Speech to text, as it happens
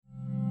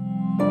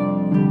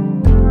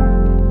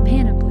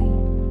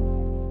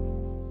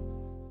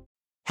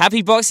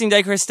Happy Boxing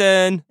Day,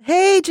 Kristen.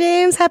 Hey,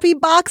 James. Happy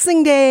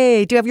Boxing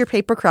Day. Do you have your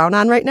paper crown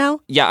on right now?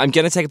 Yeah, I'm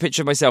going to take a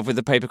picture of myself with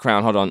the paper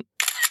crown. Hold on.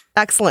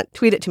 Excellent.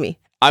 Tweet it to me.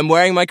 I'm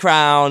wearing my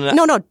crown.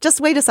 No, just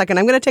wait a second.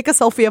 I'm going to take a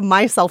selfie of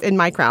myself in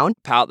my crown.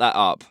 Pout that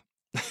up.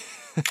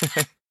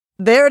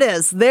 There it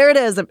is.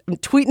 I'm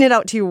tweeting it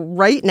out to you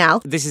right now.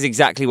 This is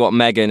exactly what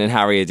Meghan and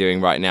Harry are doing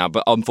right now.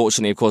 But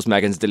unfortunately, of course,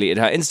 Meghan's deleted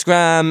her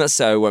Instagram,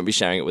 so won't be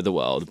sharing it with the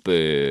world.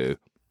 Boo.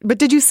 But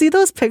did you see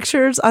those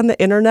pictures on the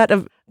internet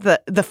of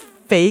the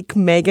fake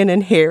Meghan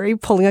and Harry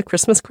pulling a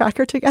Christmas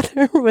cracker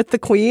together with the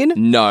Queen?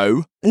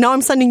 No. Now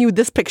I'm sending you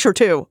this picture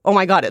too. Oh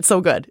my God, it's so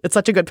good. It's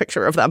such a good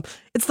picture of them.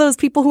 It's those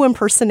people who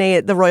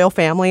impersonate the royal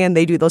family and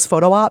they do those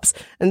photo ops.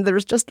 And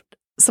there's just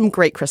some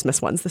great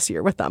Christmas ones this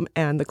year with them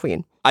and the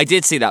Queen. I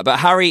did see that, but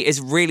Harry is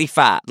really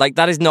fat. Like,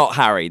 that is not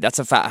Harry. That's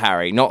a fat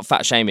Harry. Not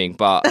fat shaming,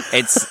 but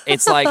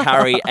it's like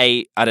Harry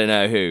ate, I don't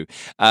know who,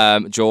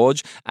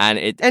 George. And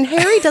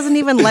Harry doesn't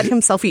even let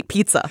himself eat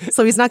pizza,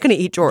 so he's not going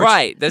to eat George.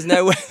 Right. There's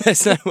no way.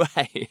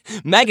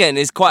 Meghan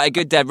is quite a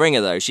good dead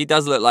ringer, though. She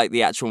does look like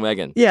the actual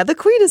Meghan. Yeah, the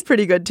Queen is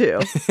pretty good, too.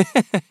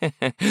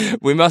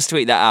 We must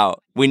tweet that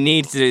out. We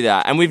need to do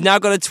that. And we've now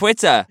got a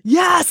Twitter.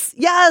 Yes.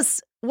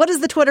 What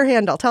is the Twitter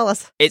handle? Tell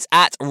us. It's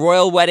at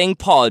Royal Wedding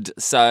Pod.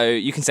 So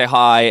you can say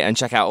hi and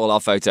check out all our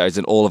photos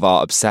and all of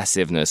our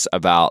obsessiveness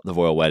about the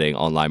royal wedding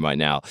online right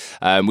now.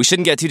 We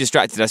shouldn't get too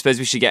distracted. I suppose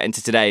we should get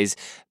into today's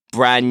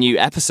brand new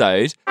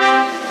episode.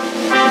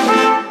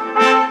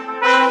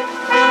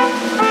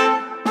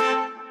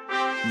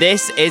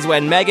 This is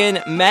when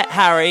Meghan met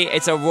Harry.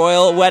 It's a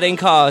royal wedding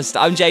cast.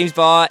 I'm James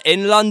Barr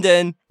in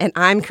London. And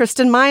I'm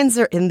Kristen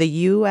Meinzer in the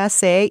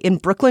USA, in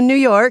Brooklyn, New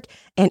York.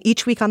 And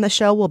each week on the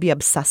show, we'll be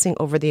obsessing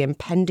over the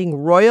impending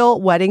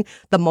royal wedding,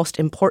 the most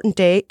important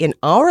day in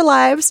our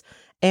lives,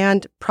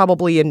 and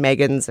probably in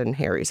Meghan's and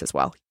Harry's as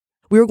well.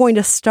 We were going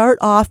to start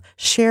off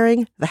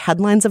sharing the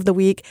headlines of the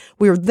week.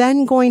 We were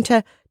then going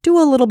to do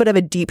a little bit of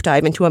a deep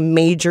dive into a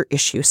major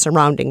issue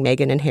surrounding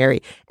Meghan and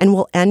Harry. And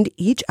we'll end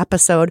each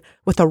episode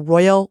with a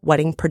royal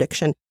wedding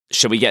prediction.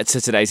 Shall we get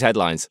to today's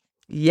headlines?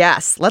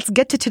 Yes, let's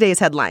get to today's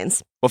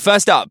headlines. Well,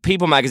 first up,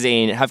 People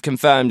magazine have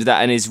confirmed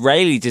that an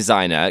Israeli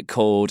designer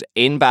called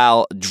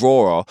Inbal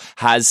Dror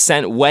has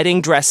sent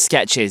wedding dress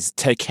sketches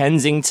to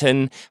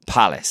Kensington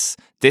Palace.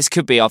 This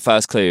could be our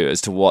first clue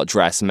as to what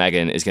dress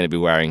Meghan is going to be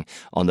wearing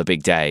on the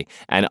big day.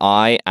 And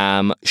I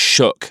am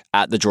shook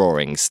at the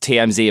drawings.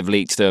 TMZ have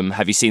leaked them.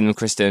 Have you seen them,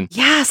 Kristen?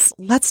 Yes,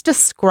 let's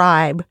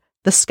describe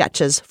the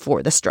sketches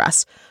for this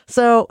dress.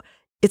 So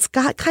it's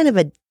got kind of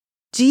a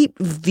deep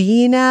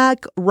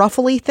V-neck,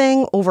 ruffly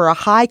thing over a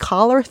high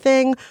collar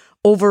thing,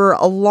 over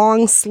a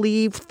long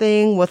sleeve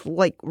thing with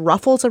like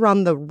ruffles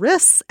around the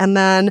wrists. And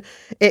then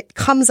it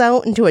comes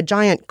out into a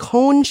giant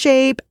cone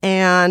shape.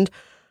 And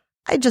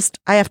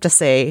I have to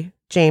say,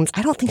 James,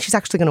 I don't think she's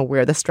actually going to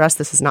wear this dress.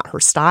 This is not her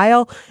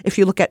style. If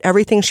you look at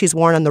everything she's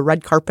worn on the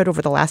red carpet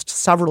over the last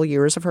several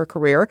years of her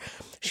career,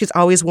 she's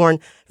always worn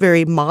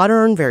very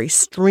modern, very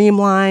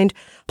streamlined,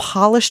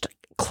 polished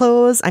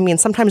clothes. I mean,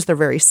 sometimes they're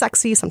very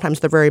sexy,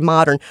 sometimes they're very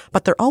modern,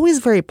 but they're always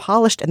very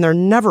polished and they're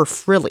never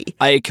frilly.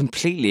 I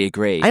completely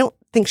agree. I don't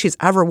think she's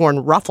ever worn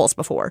ruffles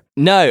before.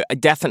 No,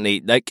 definitely.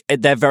 Like,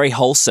 they're very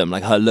wholesome.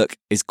 Like, her look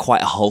is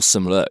quite a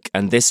wholesome look.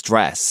 And this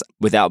dress,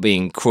 without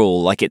being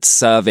cruel, like, it's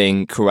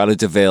serving Cruella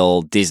de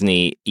Vil,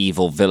 Disney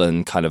evil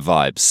villain kind of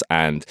vibes.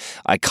 And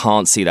I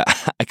can't see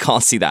that. I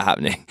can't see that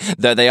happening.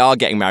 Though they are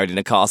getting married in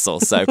a castle,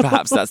 so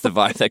perhaps that's the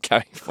vibe they're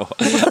going for.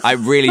 I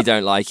really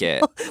don't like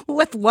it.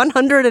 With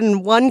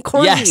 101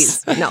 corgis.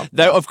 Yes. No.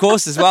 Though, of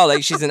course, as well,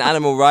 like, she's an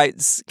animal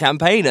rights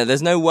campaigner.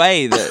 There's no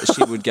way that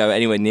she would go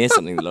anywhere near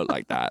something that looked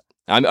like that.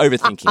 I'm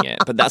overthinking it,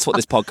 but that's what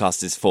this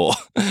podcast is for.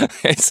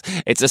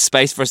 It's a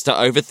space for us to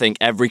overthink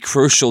every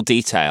crucial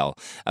detail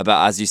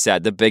about, as you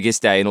said, the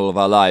biggest day in all of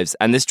our lives.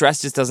 And this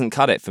dress just doesn't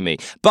cut it for me.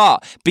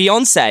 But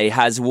Beyonce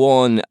has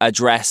worn a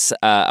dress,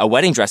 a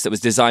wedding dress that was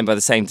designed by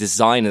the same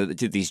designer that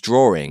did these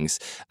drawings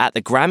at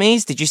the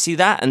Grammys. Did you see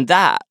that? And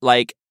that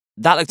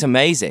looked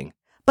amazing.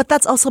 But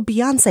that's also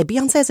Beyonce.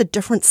 Beyonce has a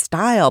different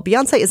style.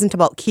 Beyonce isn't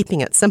about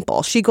keeping it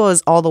simple. She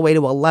goes all the way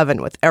to 11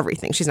 with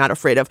everything. She's not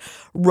afraid of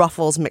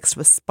ruffles mixed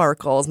with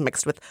sparkles,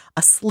 mixed with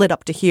a slit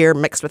up to here,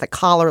 mixed with a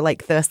collar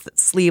like this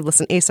that's sleeveless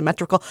and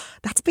asymmetrical.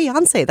 That's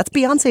Beyonce. That's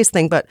Beyonce's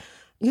thing. But,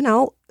 you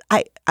know,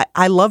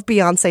 I love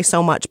Beyonce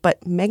so much,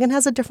 but Meghan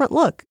has a different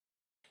look.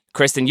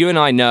 Kristen, you and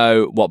I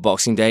know what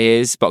Boxing Day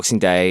is. Boxing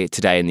Day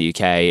today in the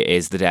UK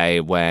is the day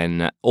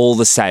when all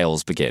the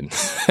sales begin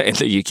in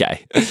the UK.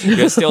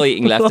 You're still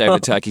eating leftover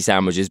turkey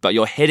sandwiches, but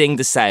you're hitting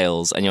the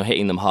sales and you're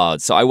hitting them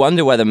hard. So I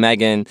wonder whether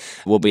Meghan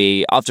will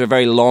be, after a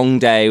very long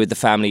day with the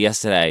family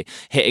yesterday,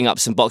 hitting up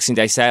some Boxing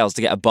Day sales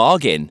to get a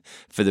bargain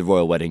for the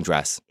royal wedding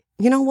dress.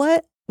 You know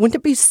what? Wouldn't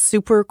it be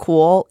super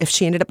cool if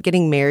she ended up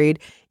getting married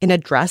in a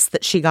dress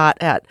that she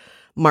got at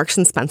Marks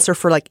and Spencer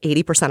for like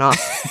 80% off?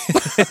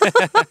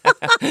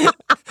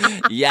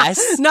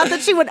 Yes. Not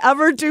that she would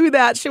ever do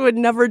that. She would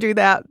never do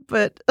that.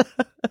 But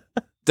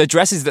The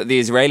dresses that the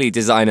Israeli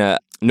designer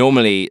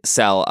normally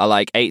sell are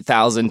like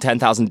 $8,000,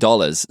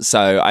 $10,000.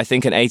 So I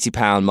think an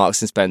 £80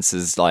 Marks and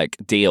Spencer's like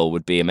deal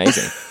would be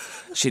amazing.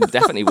 She'd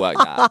definitely work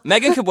that.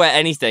 Meghan could wear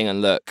anything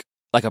and look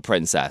like a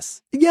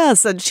princess.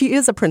 Yes, and she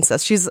is a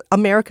princess. She's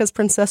America's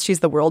princess.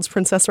 She's the world's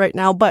princess right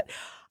now. But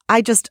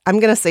I'm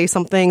going to say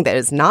something that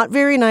is not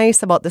very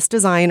nice about this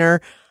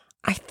designer.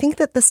 I think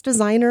that this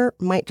designer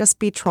might just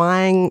be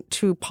trying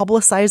to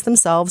publicize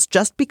themselves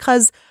just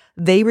because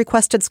they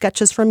requested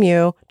sketches from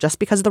you, just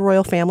because the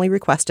royal family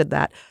requested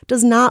that,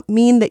 does not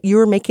mean that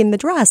you're making the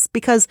dress,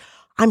 because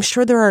I'm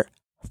sure there are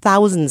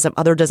thousands of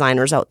other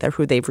designers out there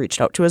who they've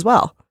reached out to as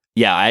well.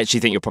 Yeah, I actually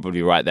think you're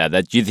probably right there.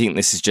 Do you think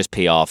this is just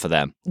PR for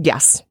them?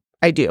 Yes,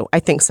 I do. I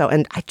think so.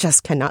 And I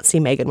just cannot see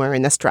Meghan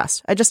wearing this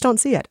dress. I just don't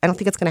see it. I don't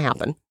think it's going to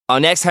happen. Our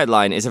next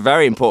headline is a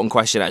very important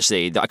question,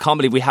 actually, that I can't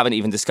believe we haven't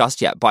even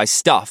discussed yet, by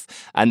Stuff.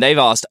 And they've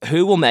asked,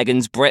 who will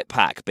Meghan's Brit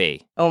pack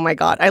be? Oh my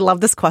God. I love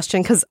this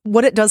question because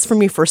what it does for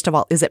me, first of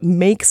all, is it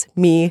makes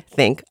me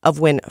think of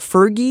when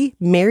Fergie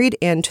married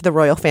into the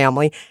royal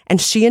family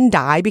and she and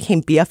Di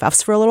became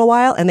BFFs for a little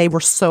while, and they were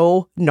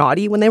so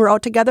naughty when they were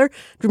out together. Do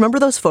you remember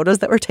those photos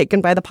that were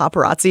taken by the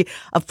paparazzi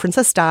of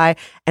Princess Di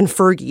and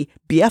Fergie,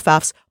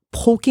 BFFs,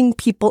 poking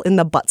people in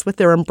the butts with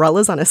their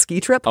umbrellas on a ski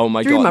trip? Oh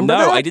my God.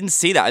 No, I didn't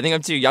see that. I think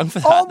I'm too young for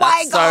that. Oh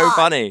my That's God. so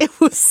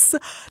funny.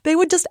 They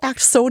would just act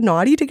so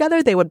naughty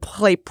together. They would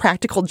play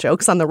practical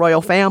jokes on the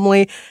royal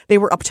family. They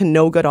were up to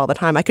no good all the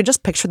time. I could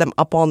just picture them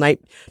up all night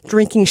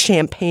drinking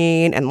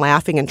champagne and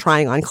laughing and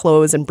trying on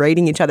clothes and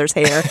braiding each other's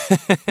hair,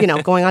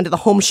 going onto the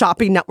Home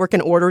Shopping Network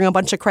and ordering a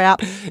bunch of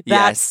crap.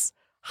 That's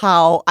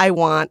how I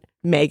want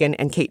Meghan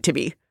and Kate to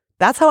be.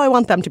 That's how I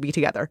want them to be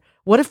together.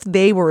 What if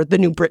they were the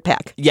new Brit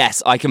pack?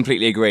 Yes, I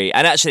completely agree.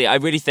 And actually, I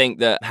really think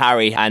that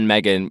Harry and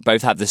Meghan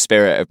both have the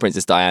spirit of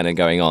Princess Diana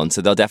going on.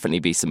 So there'll definitely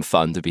be some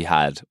fun to be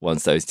had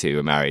once those two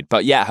are married.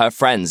 But yeah, her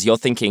friends, you're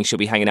thinking she'll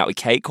be hanging out with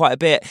Kate quite a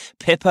bit.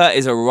 Pippa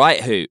is a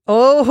right hoot.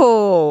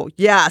 Oh,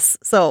 yes.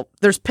 So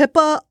there's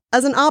Pippa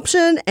as an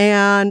option.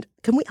 And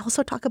can we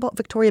also talk about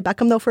Victoria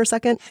Beckham, though, for a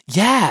second?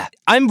 Yeah,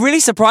 I'm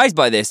really surprised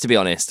by this, to be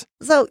honest.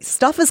 So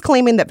Stuff is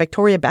claiming that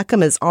Victoria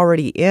Beckham is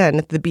already in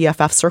the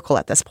BFF circle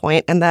at this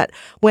point, and that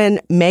when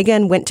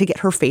Meghan went to get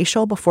her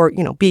facial before,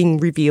 being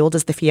revealed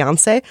as the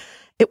fiancé,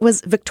 it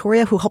was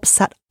Victoria who helped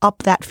set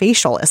up that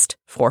facialist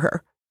for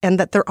her, and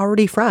that they're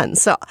already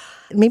friends. So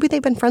maybe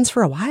they've been friends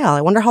for a while.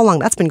 I wonder how long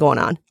that's been going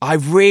on. I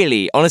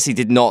really, honestly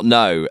did not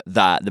know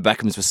that the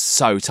Beckhams were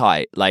so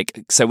tight.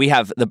 So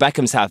the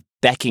Beckhams have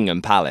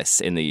Buckingham Palace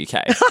in the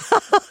UK.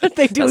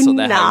 They do That's what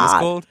their home is not.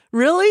 called.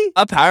 Really?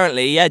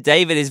 Apparently, yeah.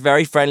 David is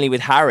very friendly with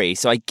Harry.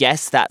 So I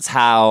guess that's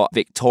how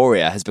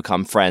Victoria has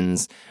become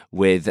friends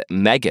with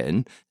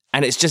Meghan.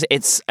 And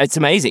it's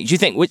amazing. Do you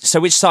think, which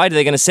side are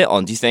they going to sit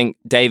on? Do you think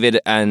David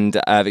and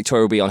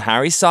Victoria will be on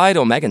Harry's side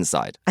or Meghan's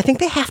side? I think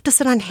they have to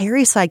sit on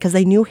Harry's side because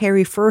they knew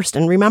Harry first.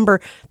 And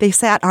remember, they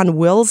sat on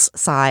Will's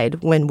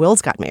side when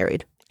Will's got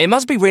married. It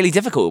must be really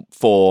difficult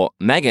for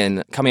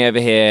Meghan coming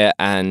over here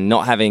and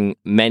not having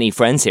many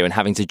friends here and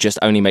having to just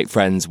only make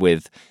friends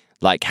with,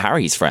 like,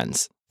 Harry's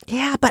friends.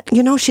 Yeah, but,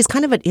 she's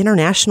kind of an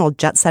international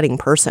jet-setting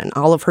person.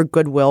 All of her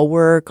goodwill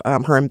work,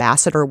 her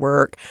ambassador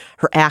work,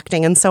 her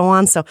acting, and so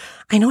on. So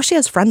I know she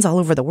has friends all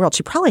over the world.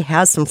 She probably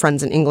has some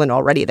friends in England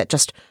already that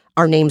just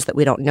are names that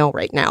we don't know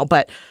right now.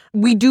 But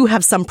we do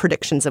have some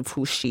predictions of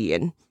who she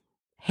and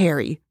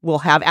Harry will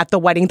have at the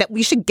wedding that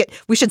we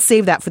should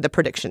save that for the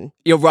prediction.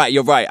 You're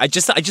right. I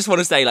just want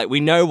to say, like, we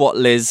know what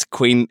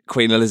Queen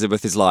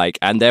Elizabeth is like,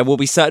 and there will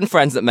be certain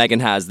friends that Meghan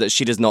has that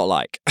she does not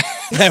like.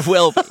 There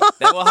will be.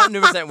 There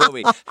 100% will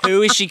be.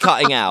 Who is she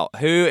cutting out?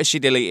 Who is she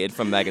deleted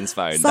from Meghan's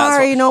phone?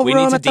 Sorry, no we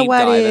room need to at the deep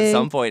dive wedding. at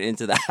some point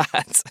into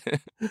that.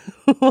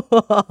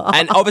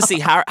 And obviously,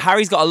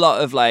 Harry's got a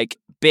lot of, like,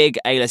 big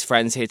A-list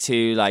friends here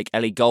too, like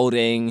Ellie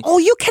Goulding.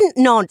 Oh,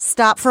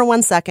 stop for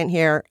 1 second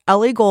here.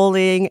 Ellie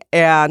Goulding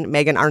and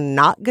Meghan are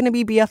not going to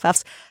be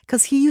BFFs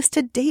because he used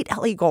to date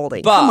Ellie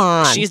Goulding. But come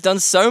on. She's done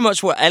so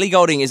much work. Ellie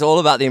Goulding is all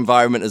about the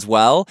environment as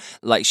well.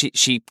 Like,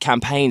 she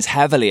campaigns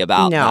heavily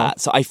about that.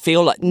 So I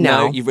feel like,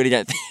 no you really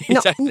don't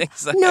think, don't think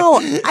so. No,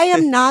 I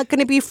am not going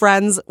to be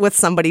friends with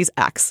somebody's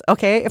ex,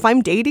 okay? If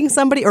I'm dating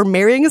somebody or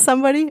marrying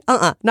somebody,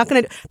 not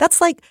going to.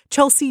 That's like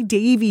Chelsea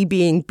Davy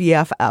being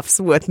BFFs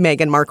with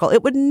Meghan Markle.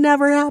 It would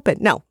never happen.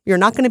 No, you're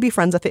not going to be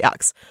friends with the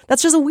ex.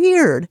 That's just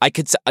weird.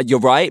 You're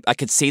right. I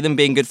could see them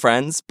being good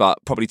friends, but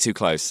probably too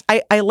close.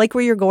 I like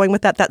where you're going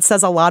with that. That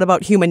says a lot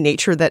about human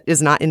nature that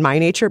is not in my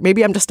nature.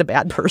 Maybe I'm just a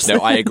bad person.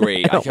 No, I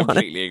agree. I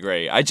completely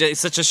agree. It's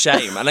such a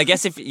shame. And I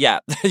guess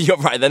you're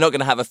right. They're not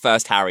going to have a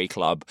first Harry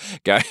club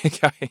going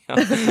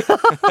on.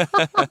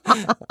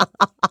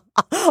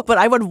 But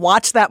I would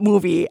watch that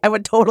movie. I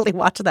would totally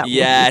watch that movie.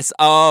 Yes.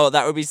 Oh,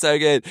 that would be so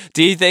good.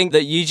 Do you think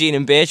that Eugene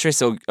and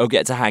Beatrice will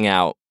get to hang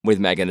out with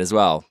Meghan as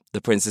well?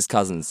 The Prince's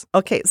cousins.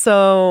 Okay,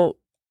 so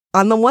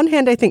on the one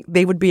hand, I think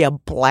they would be a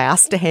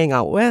blast to hang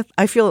out with.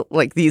 I feel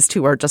like these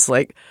two are just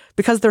like,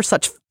 because they're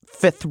such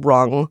fifth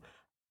rung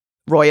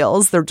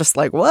royals, they're just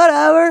like,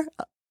 whatever.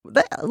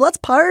 Let's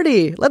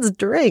party. Let's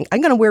drink.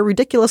 I'm going to wear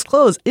ridiculous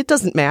clothes. It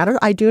doesn't matter.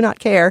 I do not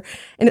care.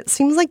 And it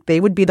seems like they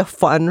would be the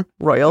fun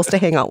royals to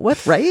hang out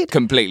with, right?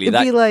 Completely.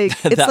 It'd be like,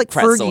 it's like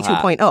Fergie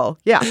hat. 2.0.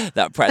 Yeah.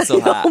 That pretzel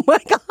hat. Oh my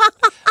God.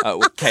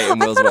 Kate and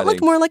Will's I thought wedding. it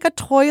looked more like a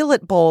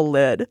toilet bowl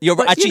lid. You're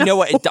right. But, Actually, you know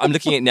what? I'm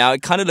looking at it now.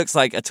 It kind of looks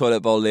like a toilet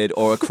bowl lid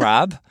or a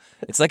crab.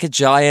 It's like a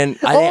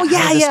giant. I don't know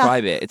how to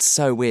describe it. It's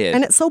so weird.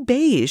 And it's so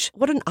beige.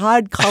 What an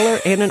odd color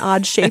and an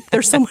odd shape.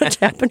 There's so much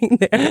happening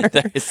there.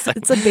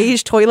 It's a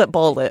beige toilet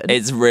bowl lid.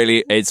 It's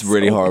really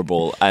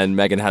horrible. And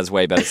Meghan has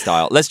way better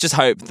style. Let's just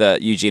hope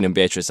that Eugene and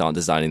Beatrice aren't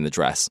designing the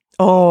dress.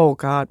 Oh,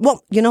 God.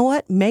 Well, you know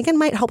what? Meghan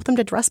might help them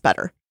to dress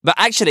better. But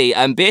actually,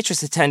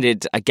 Beatrice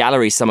attended a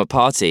gallery summer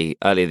party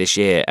earlier this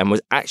year and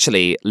was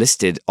actually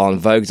listed on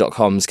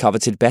Vogue.com's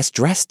coveted best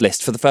dressed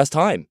list for the first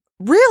time.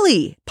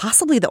 Really?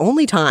 Possibly the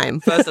only time.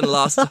 First and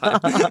last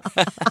time.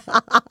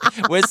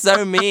 We're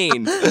so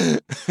mean.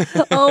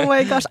 Oh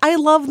my gosh. I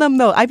love them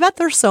though. I bet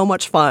they're so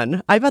much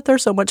fun.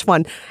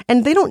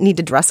 And they don't need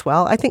to dress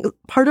well. I think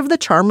part of the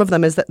charm of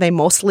them is that they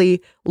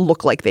mostly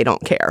look like they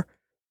don't care.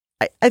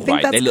 I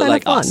think that's they look kind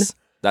like of fun. us.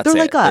 That's They're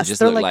it. like us. They just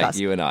They're look like like us.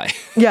 you and I.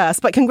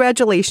 Yes, but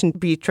congratulations,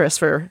 Beatrice,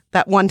 for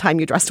that one time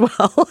you dressed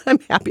well. I'm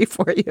happy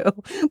for you.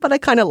 But I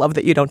kind of love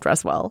that you don't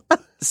dress well.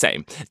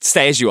 Same.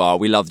 Stay as you are.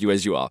 We love you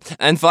as you are.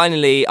 And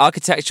finally,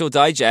 Architectural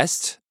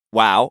Digest.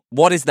 Wow.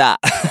 What is that?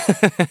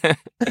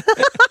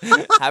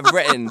 Have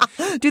written.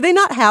 Do they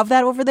not have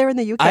that over there in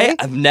the UK? I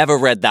have never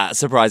read that,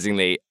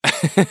 surprisingly.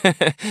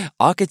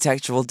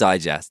 Architectural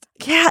Digest.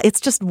 Yeah,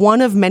 it's just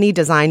one of many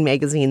design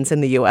magazines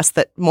in the US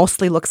that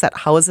mostly looks at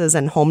houses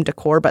and home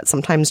decor, but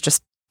sometimes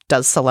just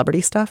does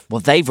celebrity stuff. Well,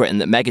 they've written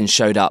that Meghan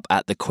showed up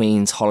at the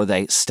Queen's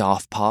holiday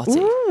staff party.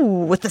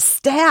 Ooh, with the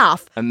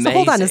staff. Amazing. So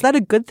hold on, is that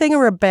a good thing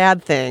or a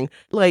bad thing?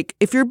 Like,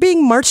 if you're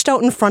being marched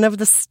out in front of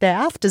the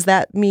staff, does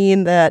that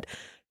mean that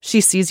she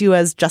sees you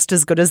as just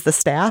as good as the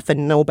staff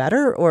and no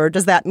better? Or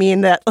does that mean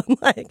that,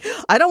 like,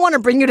 I don't want to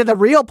bring you to the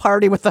real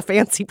party with the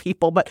fancy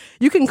people, but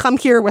you can come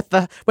here with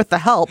the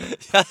help?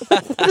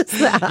 What is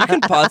that? You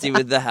can party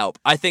with the help.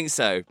 I think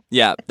so.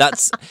 Yeah,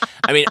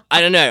 I mean,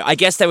 I don't know. I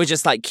guess they were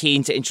just like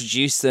keen to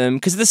introduce them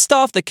because the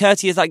staff, the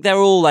courtiers, like they're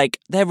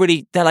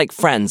like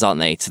friends,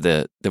 aren't they, to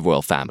the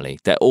royal family?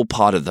 They're all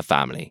part of the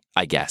family,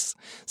 I guess.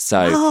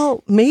 So,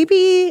 well,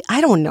 maybe,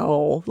 I don't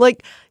know.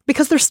 Like,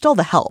 because they're still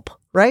the help,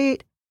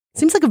 right?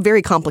 Seems like a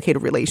very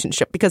complicated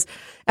relationship because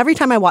every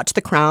time I watch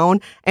The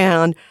Crown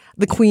and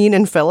the Queen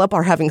and Philip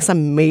are having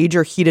some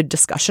major heated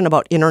discussion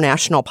about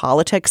international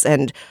politics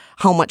and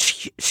how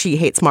much she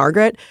hates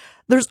Margaret,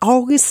 there's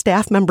always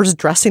staff members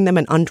dressing them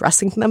and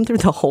undressing them through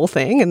the whole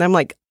thing. And I'm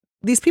like,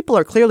 these people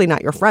are clearly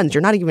not your friends.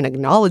 You're not even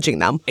acknowledging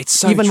them. It's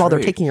so even while they're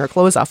true. taking your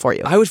clothes off for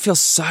you. I would feel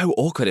so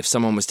awkward if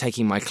someone was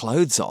taking my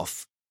clothes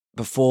off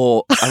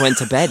before I went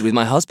to bed with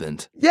my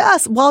husband.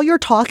 Yes, while you're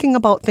talking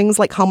about things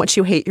like how much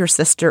you hate your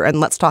sister and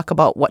let's talk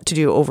about what to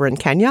do over in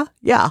Kenya.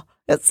 Yeah,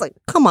 it's like,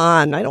 come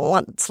on, I don't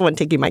want someone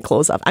taking my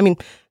clothes off. I mean,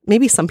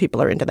 maybe some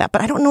people are into that,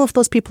 but I don't know if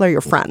those people are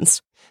your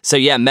friends. So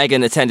yeah,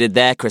 Meghan attended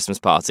their Christmas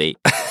party.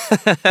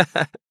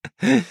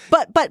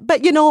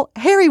 But you know,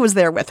 Harry was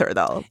there with her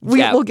though.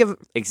 We'll give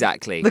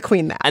exactly the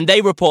Queen that. And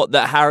they report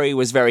that Harry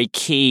was very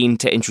keen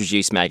to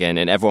introduce Meghan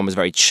and everyone was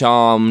very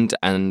charmed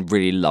and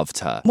really loved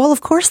her. Well,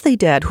 of course they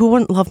did. Who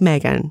wouldn't love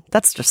Meghan?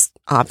 That's just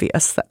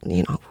obvious that,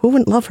 you know, who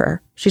wouldn't love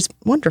her? She's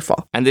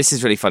wonderful. And this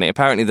is really funny.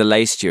 Apparently the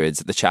lay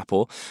stewards at the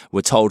chapel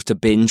were told to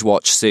binge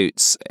watch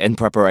Suits in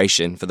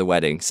preparation for the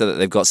wedding so that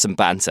they've got some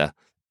banter.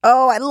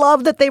 Oh, I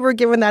love that they were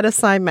given that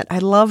assignment. I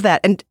love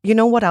that. And you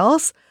know what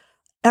else?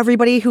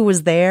 Everybody who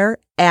was there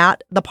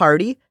at the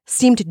party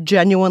seemed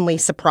genuinely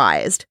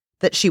surprised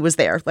that she was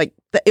there. Like,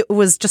 it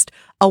was just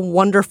a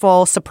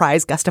wonderful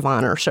surprise guest of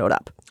honor showed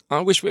up.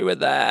 I wish we were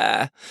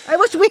there. I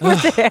wish we were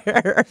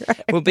there.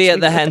 We'll be at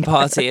the hen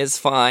party. It's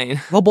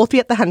fine. We'll both be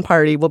at the hen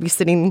party. We'll be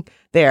sitting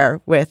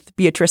there with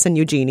Beatrice and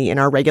Eugenie in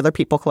our regular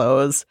people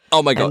clothes.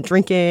 Oh my God. And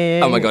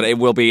drinking. Oh my God. It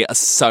will be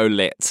so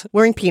lit.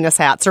 Wearing penis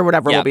hats or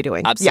whatever we'll be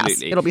doing. Absolutely.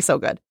 Yes, it'll be so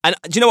good. And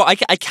do you know what?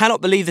 I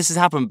cannot believe this has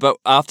happened, but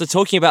after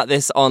talking about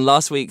this on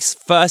last week's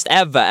first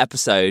ever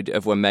episode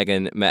of When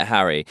Meghan Met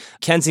Harry,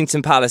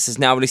 Kensington Palace has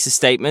now released a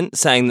statement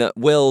saying that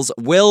Wills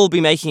will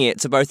be making it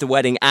to both the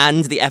wedding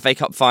and the FA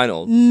Cup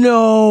final.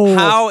 No.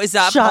 How is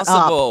that Shut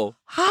possible? Up.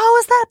 How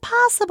is that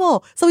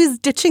possible? So he's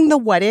ditching the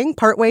wedding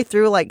partway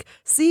through, like,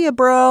 see ya,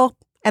 bro.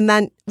 And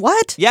then,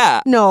 what?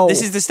 Yeah. No.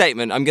 This is the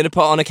statement. I'm going to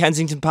put on a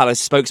Kensington Palace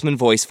spokesman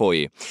voice for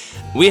you.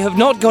 We have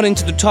not gone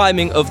into the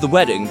timing of the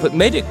wedding, but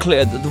made it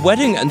clear that the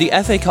wedding and the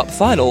FA Cup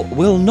final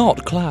will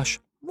not clash.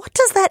 What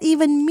does that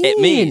even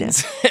mean?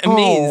 It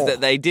means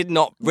that they did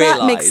not realise.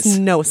 That makes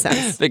no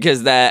sense.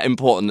 Because they're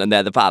important and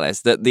they're the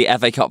palace, that the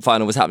FA Cup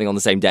final was happening on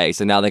the same day.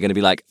 So now they're going to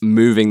be like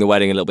moving the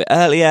wedding a little bit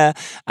earlier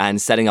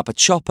and setting up a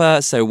chopper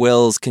so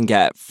Wills can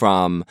get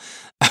from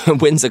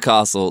Windsor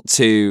Castle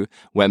to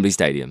Wembley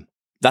Stadium.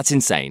 That's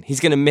insane.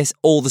 He's going to miss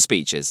all the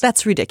speeches.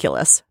 That's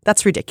ridiculous.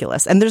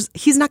 And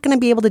he's not going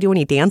to be able to do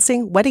any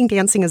dancing. Wedding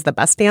dancing is the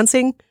best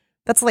dancing.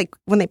 That's like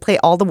when they play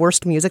all the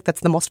worst music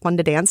that's the most fun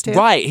to dance to.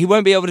 Right. He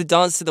won't be able to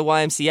dance to the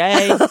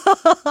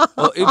YMCA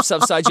or Oops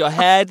Upside Your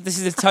Head. This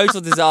is a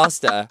total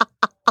disaster.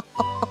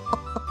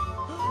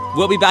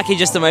 We'll be back in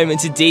just a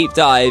moment to deep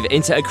dive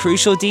into a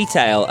crucial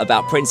detail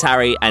about Prince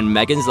Harry and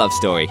Meghan's love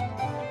story.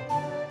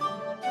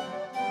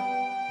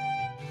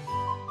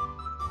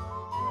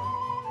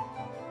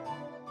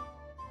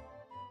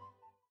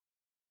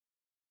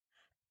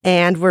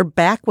 And we're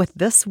back with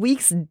this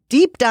week's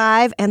deep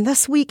dive. And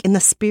this week, in the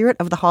spirit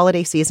of the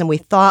holiday season, we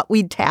thought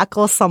we'd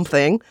tackle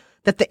something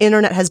that the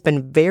internet has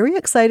been very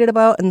excited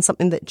about and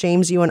something that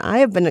James, you and I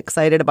have been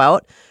excited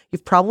about.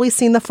 You've probably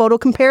seen the photo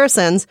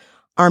comparisons.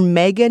 Are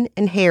Meghan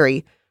and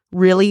Harry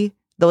really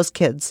those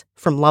kids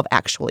from Love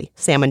Actually,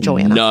 Sam and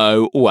Joanna?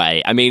 No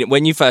way. I mean,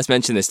 when you first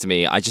mentioned this to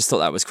me, I just thought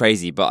that was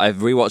crazy, but I've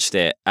rewatched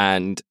it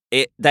and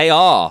they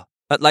are.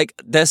 But like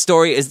their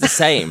story is the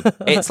same.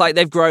 It's like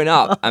they've grown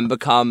up and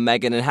become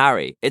Meghan and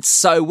Harry. It's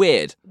so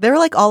weird. They're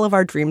like all of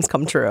our dreams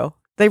come true.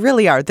 They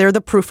really are. They're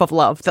the proof of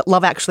love, that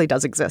love actually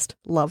does exist.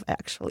 Love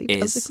actually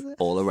does exist.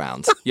 All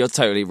around. You're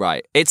totally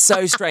right. It's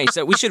so strange.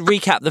 So we should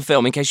recap the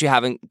film in case you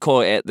haven't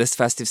caught it this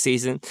festive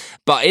season.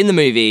 But in the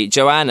movie,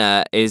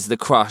 Joanna is the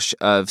crush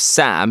of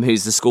Sam,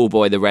 who's the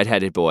schoolboy, the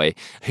redheaded boy,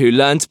 who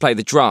learned to play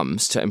the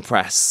drums to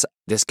impress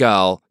this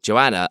girl,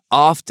 Joanna,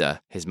 after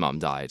his mum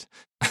died.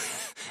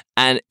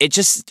 And it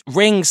just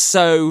rings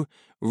so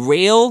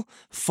real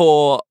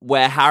for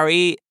where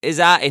Harry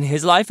is at in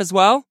his life as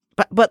well.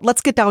 But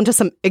let's get down to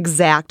some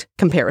exact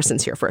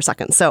comparisons here for a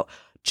second. So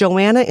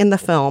Joanna in the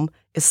film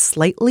is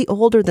slightly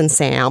older than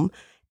Sam,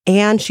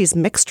 and she's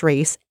mixed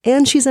race,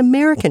 and she's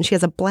American. She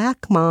has a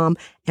black mom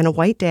and a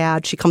white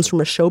dad. She comes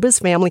from a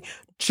showbiz family,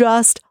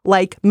 just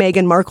like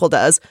Meghan Markle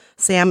does.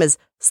 Sam is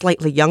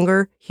slightly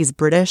younger. He's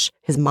British.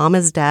 His mom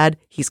is dead.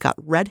 He's got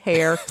red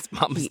hair. His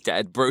mom is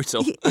dead.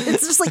 Brutal.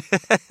 It's just like,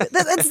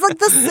 it's like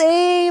the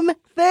same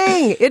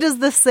thing. It is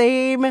the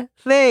same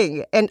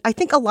thing. And I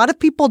think a lot of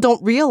people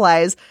don't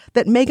realize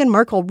that Meghan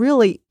Markle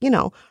really,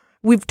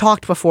 we've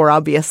talked before,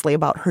 obviously,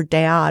 about her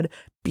dad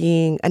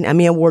being an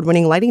Emmy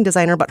Award-winning lighting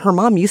designer, but her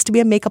mom used to be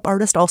a makeup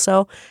artist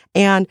also.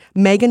 And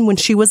Meghan, when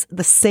she was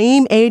the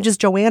same age as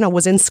Joanna,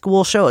 was in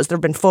school shows. There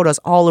have been photos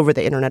all over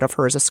the internet of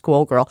her as a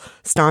schoolgirl,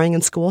 starring in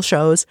school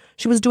shows.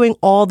 She was doing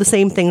all the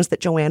same things that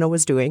Joanna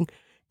was doing.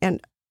 And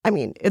I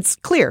mean, it's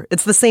clear.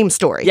 It's the same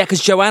story. Yeah,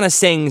 because Joanna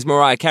sings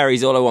Mariah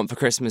Carey's All I Want for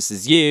Christmas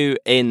Is You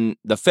in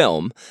the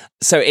film.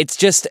 So it's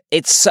just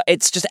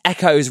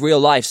echoes real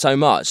life so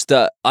much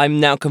that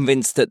I'm now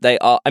convinced that they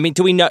are. I mean,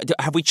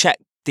 have we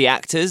checked the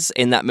actors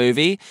in that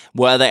movie?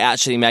 Were they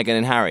actually Meghan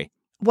and Harry?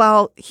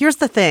 Well, here's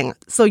the thing.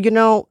 So,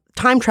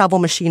 time travel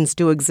machines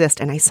do exist.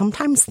 And I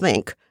sometimes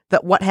think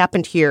that what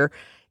happened here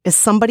is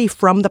somebody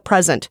from the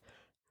present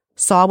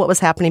saw what was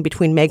happening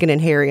between Meghan and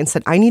Harry and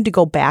said, I need to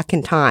go back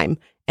in time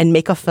and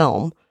make a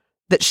film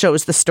that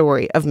shows the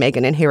story of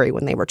Meghan and Harry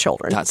when they were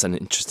children. That's an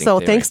interesting theory.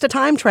 So thanks to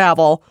time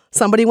travel,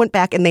 somebody went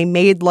back and they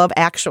made Love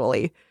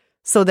Actually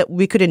so that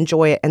we could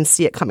enjoy it and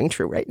see it coming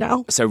true right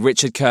now. So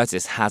Richard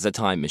Curtis has a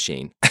time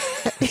machine.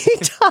 He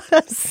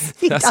does.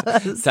 He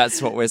does.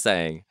 That's what we're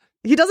saying.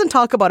 He doesn't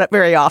talk about it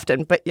very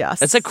often, but yes.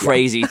 That's a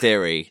crazy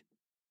theory.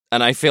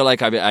 And I feel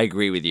like I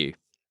agree with you.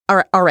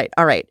 All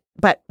right.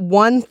 But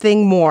one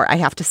thing more I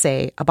have to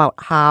say about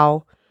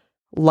how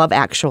Love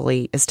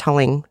Actually is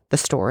telling the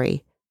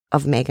story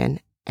of Meghan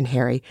and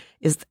Harry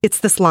is it's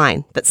this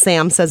line that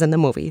Sam says in the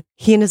movie.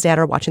 He and his dad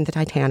are watching the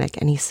Titanic,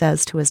 and he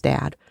says to his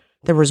dad,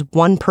 there was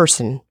one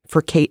person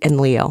for Kate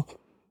and Leo.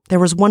 There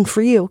was one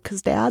for you,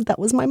 because Dad, that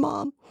was my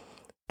mom.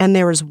 And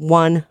there was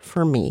one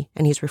for me,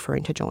 and he's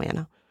referring to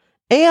Joanna.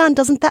 And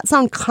doesn't that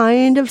sound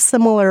kind of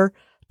similar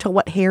to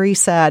what Harry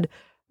said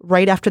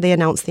right after they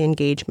announced the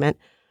engagement?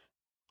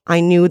 I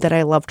knew that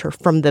I loved her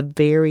from the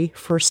very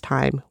first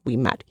time we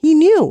met. He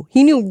knew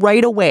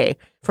right away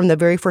from the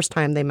very first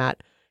time they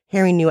met.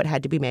 Harry knew it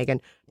had to be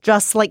Meghan,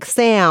 just like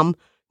Sam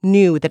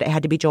knew that it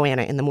had to be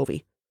Joanna in the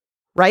movie.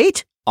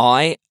 Right?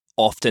 I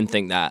often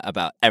think that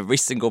about every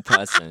single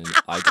person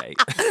I date.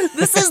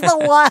 This is the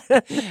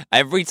one.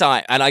 Every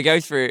time. And I go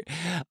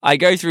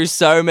through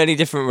so many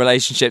different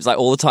relationships, like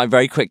all the time,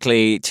 very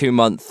quickly, 2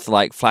 months,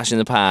 like flash in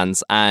the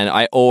pans. And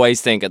I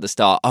always think at the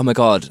start, oh my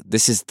God,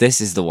 this is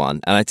the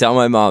one. And I tell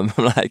my mom,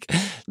 I'm like,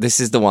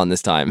 this is the one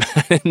this time.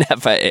 It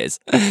never is.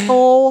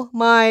 Oh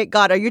my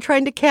God. Are you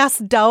trying to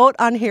cast doubt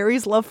on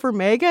Harry's love for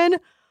Meghan?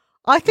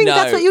 I think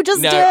that's what you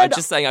just did. No, I'm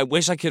just saying, I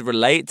wish I could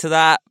relate to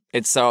that.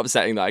 It's so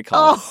upsetting that I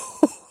can't.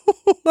 Oh.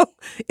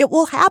 It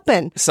will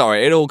happen.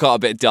 Sorry, it all got a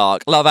bit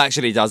dark. Love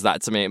Actually does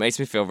that to me. It makes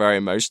me feel very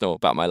emotional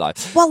about my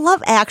life. Well,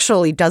 Love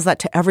Actually does that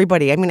to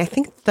everybody. I mean, I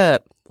think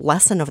the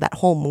lesson of that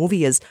whole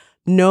movie is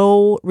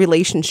no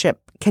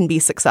relationship can be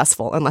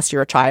successful unless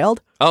you're a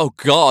child. Oh,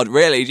 God,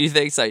 really? Do you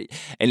think so?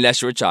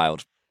 Unless you're a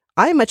child.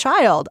 I'm a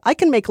child. I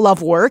can make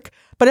love work.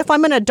 But if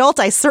I'm an adult,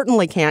 I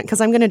certainly can't because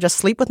I'm going to just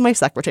sleep with my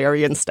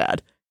secretary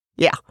instead.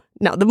 Yeah.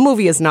 No, the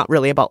movie is not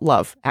really about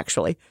love,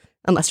 actually.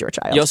 Unless you're a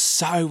child. You're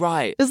so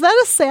right. Is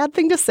that a sad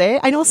thing to say?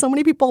 I know so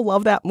many people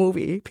love that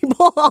movie.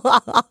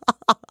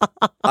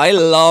 I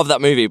love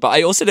that movie, but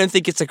I also don't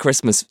think it's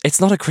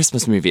not a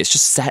Christmas movie. It's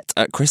just set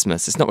at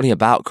Christmas. It's not really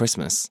about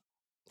Christmas.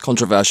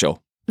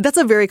 Controversial. That's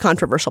a very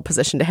controversial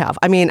position to have.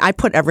 I mean, I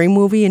put every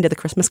movie into the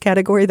Christmas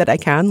category that I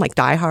can. Like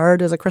Die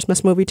Hard is a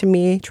Christmas movie to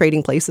me.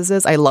 Trading Places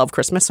is. I love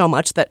Christmas so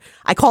much that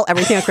I call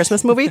everything a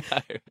Christmas movie. No.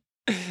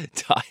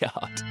 Die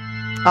Hard.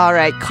 All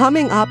right,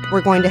 coming up,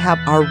 we're going to have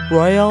our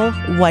royal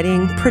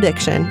wedding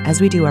prediction, as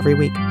we do every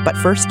week. But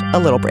first, a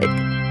little break.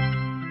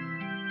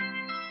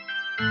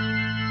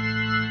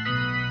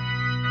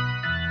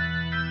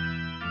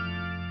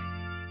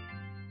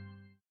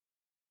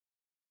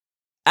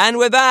 And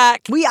we're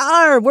back.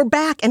 We're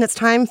back, and it's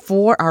time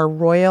for our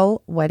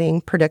royal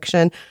wedding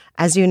prediction.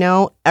 As you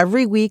know,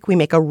 every week we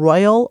make a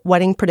royal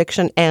wedding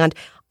prediction, and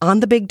on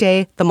the big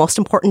day, the most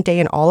important day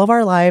in all of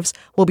our lives,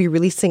 we'll be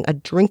releasing a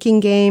drinking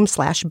game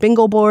 /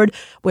 bingo board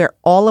where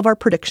all of our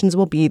predictions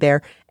will be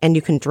there, and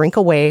you can drink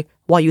away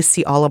while you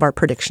see all of our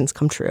predictions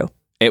come true.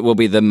 It will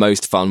be the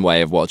most fun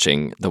way of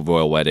watching the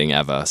royal wedding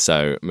ever,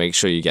 so make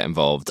sure you get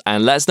involved.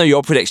 And let us know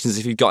your predictions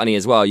if you've got any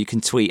as well. You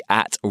can tweet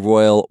at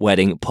Royal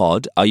Wedding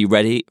Pod. Are you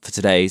ready for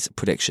today's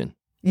prediction?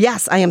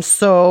 Yes, I am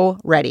so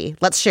ready.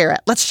 Let's share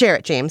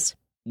it, James.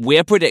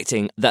 We're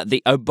predicting that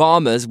the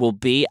Obamas will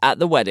be at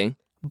the wedding,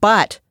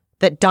 but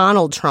that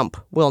Donald Trump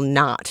will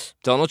not.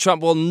 Donald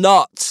Trump will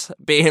not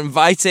be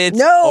invited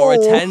No. or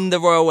attend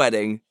the royal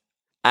wedding.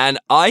 And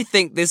I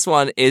think this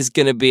one is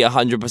going to be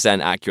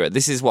 100% accurate.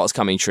 This is what's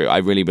coming true. I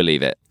really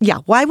believe it. Yeah,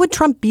 why would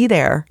Trump be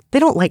there? They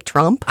don't like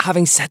Trump.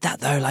 Having said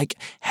that, though, like,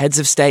 heads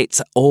of states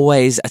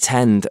always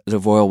attend the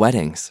royal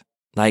weddings.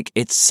 Like,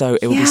 it would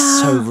be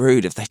so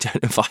rude if they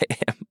don't invite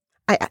him.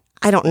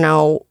 I don't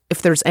know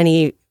if there's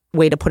any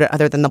way to put it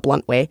other than the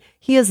blunt way.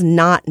 He is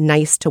not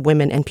nice to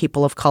women and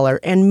people of color,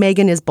 and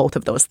Meghan is both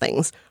of those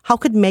things. How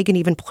could Meghan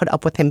even put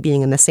up with him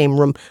being in the same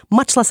room,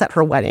 much less at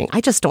her wedding?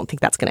 I just don't think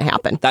that's going to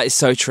happen. That is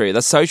so true.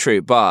 That's so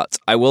true. But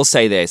I will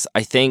say this.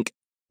 I think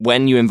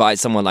when you invite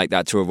someone like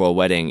that to a royal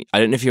wedding, I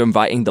don't know if you're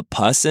inviting the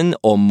person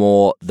or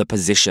more the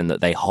position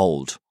that they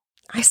hold.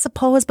 I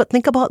suppose, but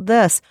think about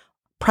this.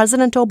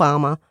 President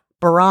Obama,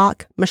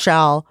 Barack,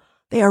 Michelle,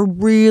 they are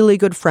really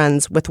good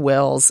friends with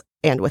Wills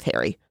and with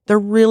Harry. They're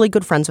really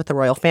good friends with the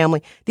royal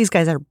family. These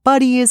guys are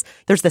buddies.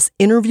 There's this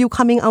interview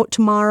coming out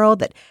tomorrow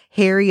that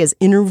Harry is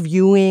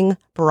interviewing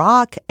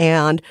Barack,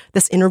 and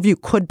this interview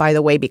could, by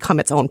the way, become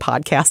its own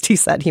podcast. He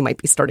said he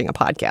might be starting a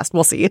podcast.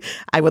 We'll see.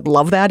 I would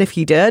love that if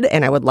he did,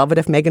 and I would love it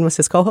if Meghan was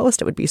his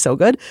co-host. It would be so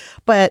good.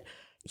 But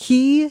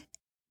he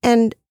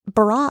and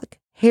Barack,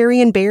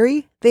 Harry and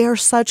Barry, they are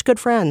such good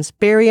friends.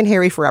 Barry and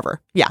Harry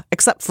forever. Yeah,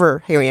 except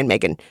for Harry and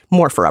Meghan,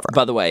 more forever.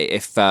 By the way,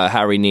 if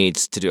Harry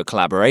needs to do a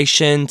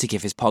collaboration to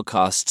give his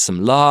podcast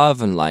some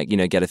love and,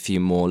 get a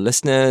few more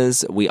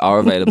listeners, we are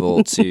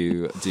available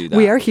to do that.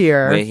 We are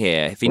here. We're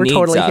here. If you We're need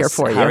totally us, here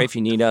for you. Harry, if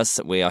you need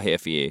us, we are here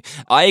for you.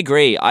 I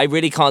agree. I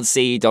really can't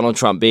see Donald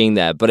Trump being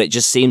there, but it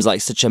just seems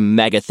like such a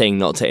mega thing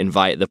not to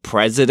invite the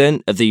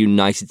president of the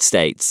United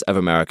States of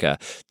America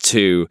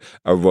to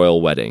a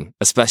royal wedding,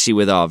 especially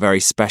with our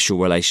very special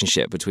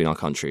relationship between our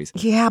countries.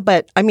 Yeah,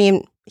 but I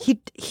mean, he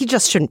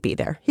just shouldn't be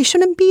there. He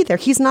shouldn't be there.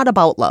 He's not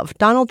about love.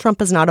 Donald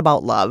Trump is not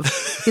about love.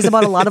 He's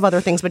about a lot of other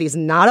things, but he's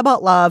not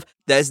about love.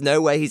 There's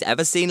no way he's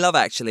ever seen Love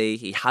Actually.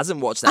 He hasn't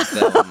watched that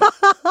film.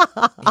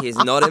 He is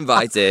not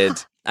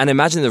invited. And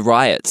imagine the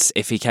riots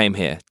if he came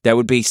here. There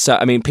would be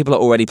people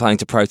are already planning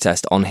to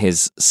protest on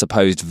his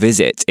supposed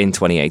visit in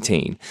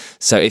 2018.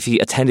 So if he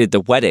attended the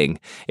wedding,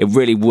 it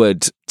really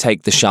would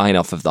take the shine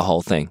off of the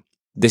whole thing.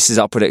 This is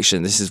our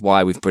prediction. This is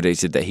why we've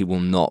predicted that he will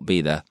not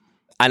be there.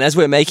 And as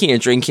we're making a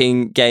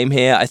drinking game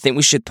here, I think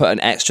we should put an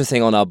extra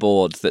thing on our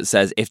board that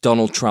says if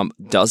Donald Trump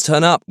does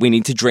turn up, we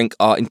need to drink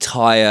our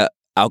entire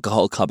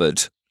alcohol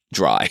cupboard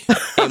dry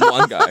in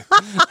one go.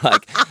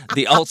 Like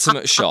the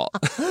ultimate shot.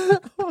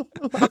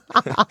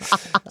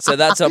 So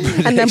that's our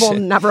prediction. And then we'll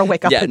never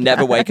wake up again. again.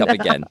 Never wake up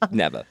again.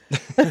 Never.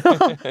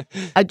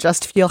 I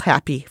just feel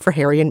happy for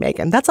Harry and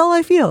Meghan. That's all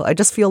I feel. I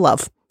just feel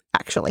love.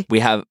 Actually, we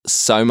have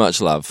so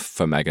much love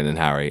for Meghan and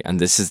Harry, and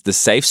this is the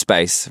safe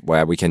space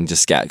where we can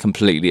just get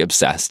completely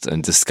obsessed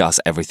and discuss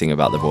everything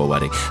about the royal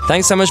wedding.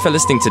 Thanks so much for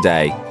listening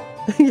today.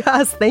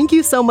 Yes, thank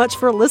you so much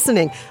for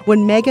listening.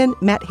 When Meghan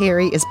Met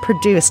Harry is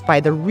produced by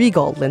the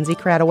regal Lindsay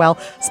Cradwell.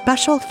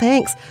 Special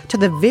thanks to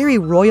the very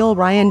royal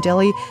Ryan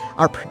Dilley,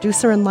 our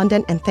producer in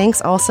London, and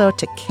thanks also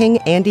to King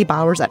Andy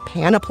Bowers at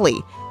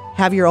Panoply.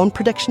 Have your own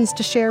predictions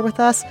to share with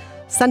us?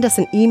 Send us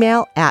an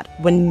email at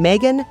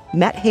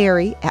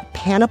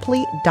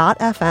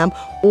whenmeganmetharry@panoply.fm,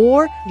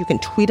 or you can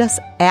tweet us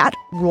at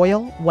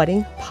Royal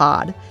Wedding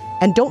Pod.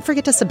 And don't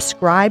forget to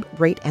subscribe,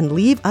 rate, and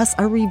leave us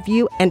a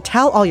review, and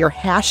tell all your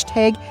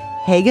hashtag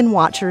Hagen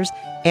watchers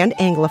and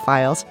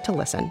Anglophiles to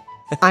listen.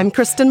 I'm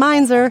Kristen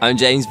Meinzer. I'm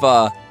James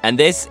Barr, and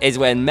this is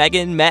When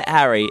Meghan Met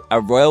Harry, a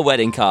royal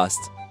wedding cast.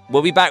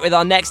 We'll be back with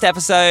our next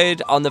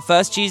episode on the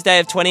first Tuesday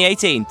of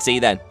 2018. See you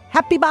then.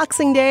 Happy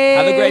Boxing Day!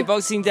 Have a great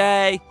Boxing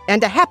Day!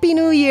 And a Happy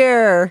New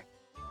Year!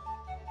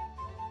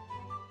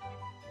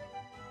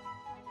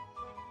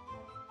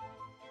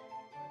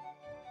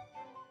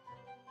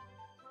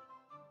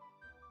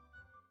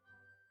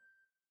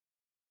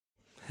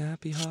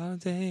 Happy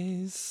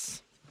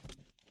holidays.